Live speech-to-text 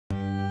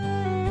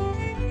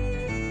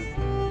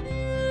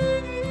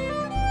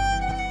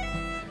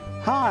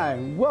Hi,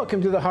 welcome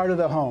to the Heart of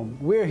the Home.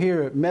 We're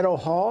here at Meadow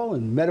Hall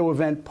and Meadow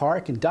Event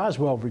Park in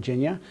Doswell,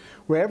 Virginia,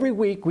 where every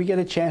week we get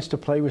a chance to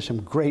play with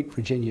some great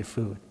Virginia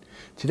food.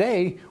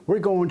 Today, we're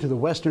going to the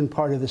western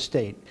part of the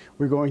state.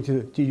 We're going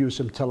to use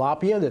some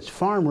tilapia that's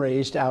farm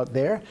raised out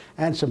there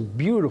and some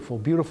beautiful,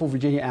 beautiful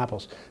Virginia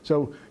apples.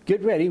 So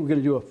get ready, we're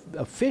going to do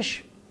a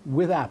fish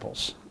with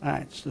apples. All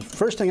right, so the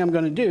first thing I'm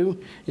going to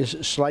do is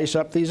slice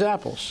up these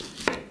apples.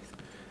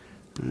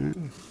 All right.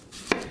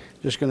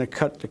 Just going to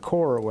cut the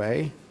core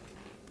away.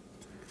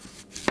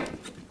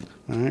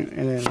 All right,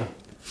 and then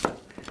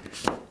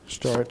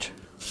start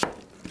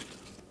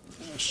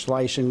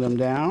slicing them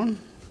down.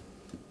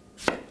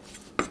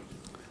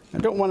 I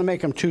don't want to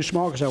make them too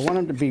small because I want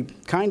them to be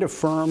kind of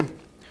firm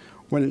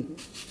when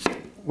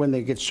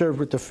they get served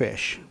with the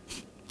fish.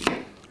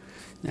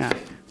 Now,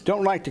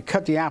 don't like to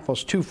cut the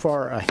apples too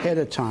far ahead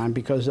of time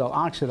because they'll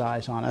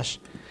oxidize on us.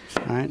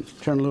 All right,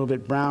 turn a little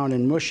bit brown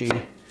and mushy.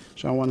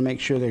 So I want to make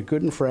sure they're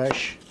good and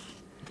fresh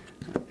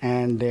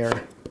and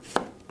they're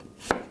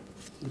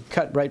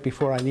cut right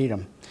before I need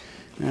them.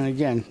 And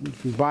again,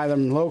 if you buy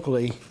them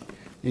locally,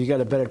 you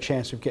got a better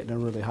chance of getting a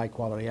really high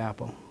quality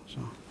apple. So,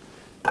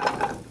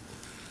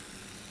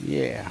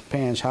 yeah,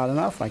 pan's hot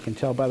enough. I can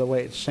tell by the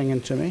way it's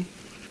singing to me.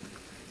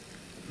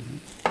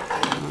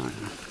 Right.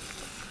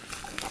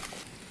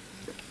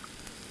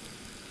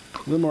 A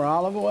little more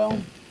olive oil.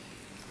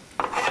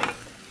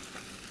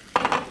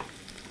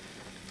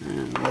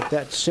 And let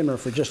that simmer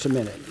for just a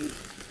minute.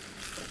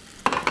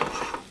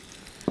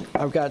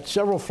 I've got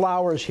several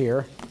flowers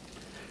here,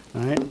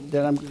 all right,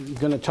 that I'm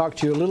going to talk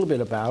to you a little bit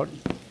about.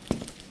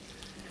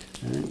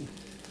 All right.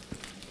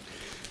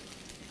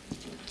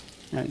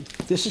 All right.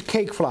 This is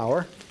cake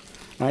flour.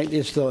 Right?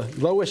 It's the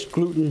lowest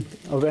gluten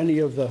of any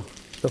of the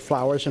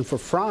flours, and for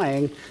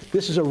frying,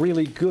 this is a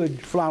really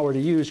good flour to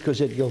use because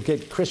you'll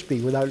get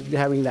crispy without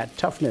having that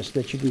toughness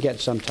that you can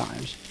get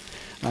sometimes.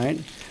 Right?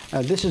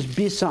 This is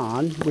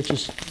bisan, which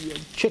is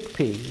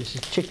chickpea. This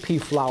is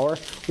chickpea flour,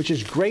 which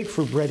is great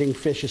for breading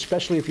fish,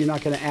 especially if you're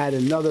not going to add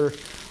another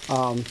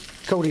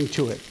coating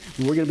to it.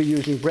 And we're going to be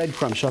using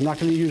breadcrumbs, so I'm not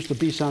going to use the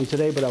bisan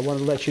today, but I want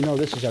to let you know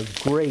this is a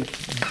great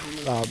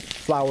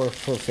flour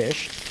for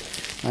fish.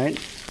 Right?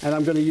 And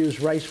I'm going to use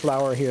rice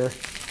flour here,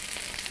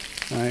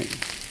 all right,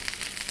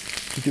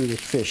 to do this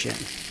fish in.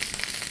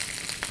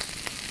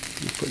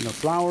 I'm putting the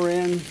flour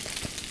in,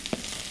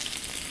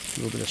 a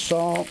little bit of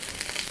salt,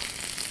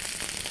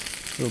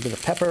 a little bit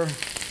of pepper.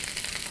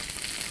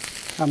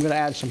 I'm going to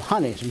add some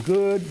honey, some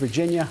good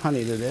Virginia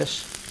honey to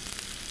this.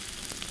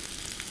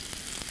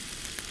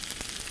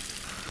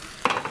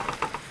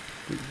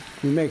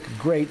 We make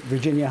great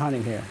Virginia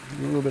honey here.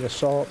 A little bit of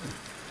salt.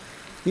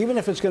 Even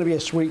if it's going to be a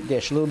sweet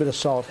dish, a little bit of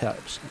salt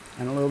helps.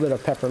 And a little bit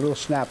of pepper, a little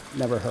snap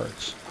never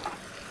hurts.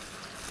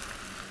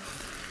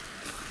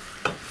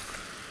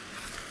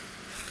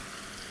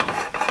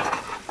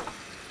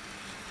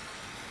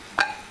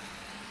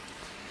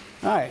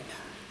 All right,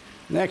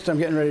 next I'm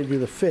getting ready to do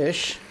the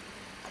fish.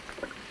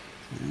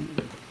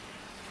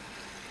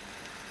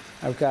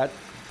 I've got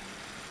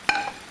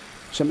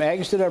some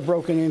eggs that are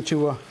broken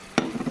into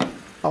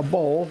a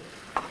bowl.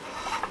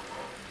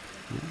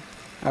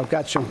 I've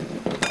got some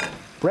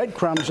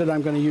breadcrumbs that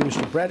I'm going to use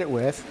to bread it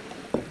with,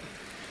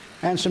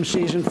 and some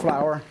seasoned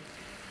flour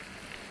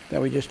that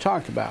we just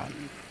talked about.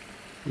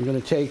 I'm going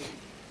to take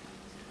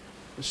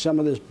some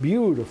of this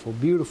beautiful,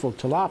 beautiful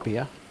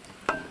tilapia,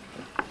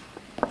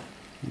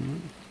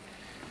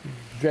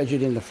 dredge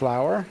it in the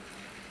flour,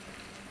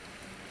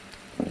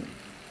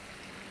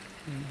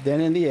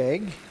 then in the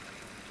egg,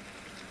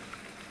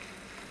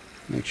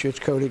 make sure it's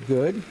coated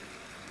good,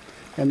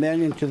 and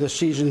then into the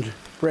seasoned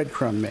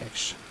breadcrumb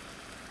mix.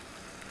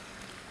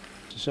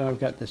 So I've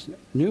got this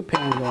new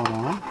pan going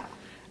on,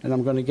 and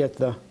I'm going to get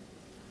the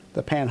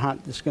pan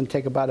hot. This is going to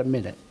take about a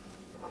minute.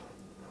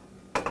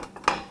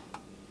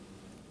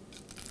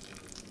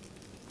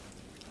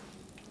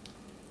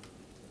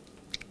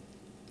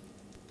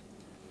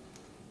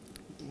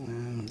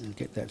 And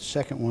get that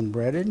second one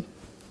breaded.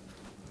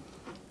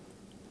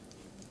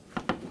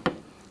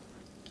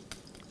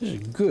 This is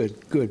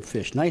good, good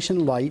fish. Nice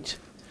and light.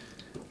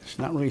 It's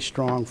not really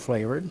strong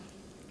flavored.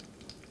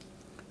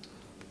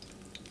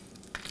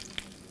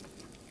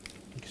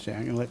 So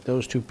I'm going to let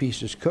those two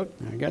pieces cook.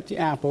 I got the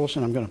apples,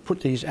 and I'm going to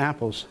put these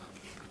apples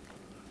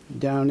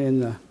down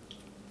in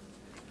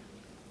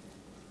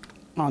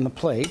on the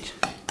plate.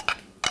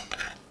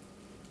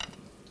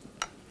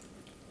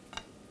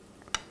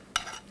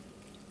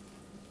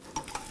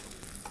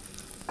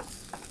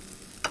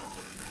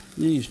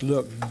 These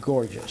look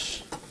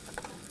gorgeous.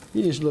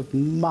 These look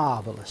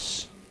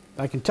marvelous.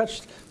 I can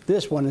touch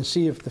this one and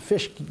see if the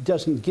fish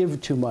doesn't give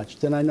too much,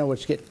 then I know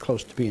it's getting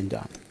close to being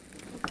done.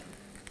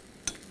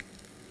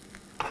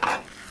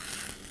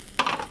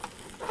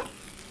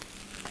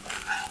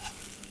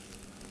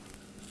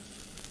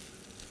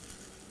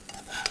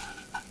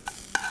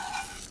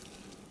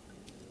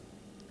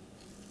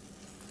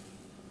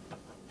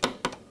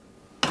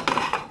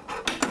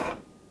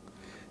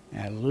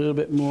 Add a little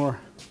bit more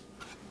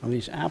of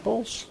these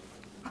apples.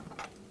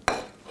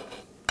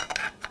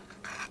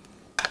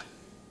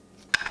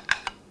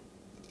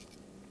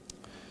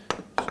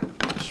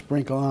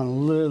 sprinkle on a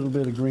little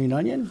bit of green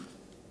onion.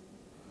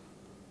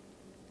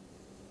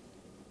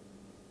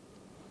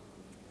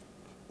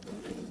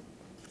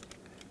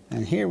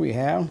 And here we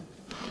have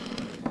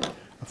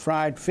a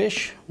fried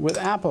fish with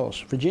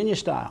apples, Virginia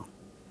style.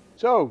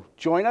 So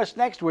join us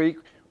next week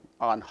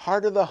on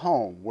Heart of the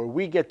Home, where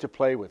we get to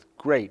play with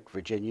great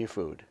Virginia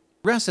food.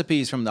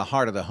 Recipes from the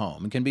Heart of the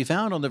Home can be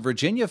found on the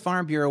Virginia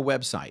Farm Bureau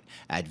website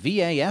at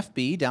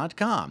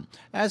vafb.com,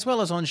 as well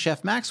as on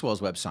Chef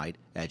Maxwell's website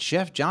at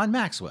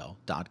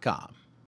chefjohnmaxwell.com.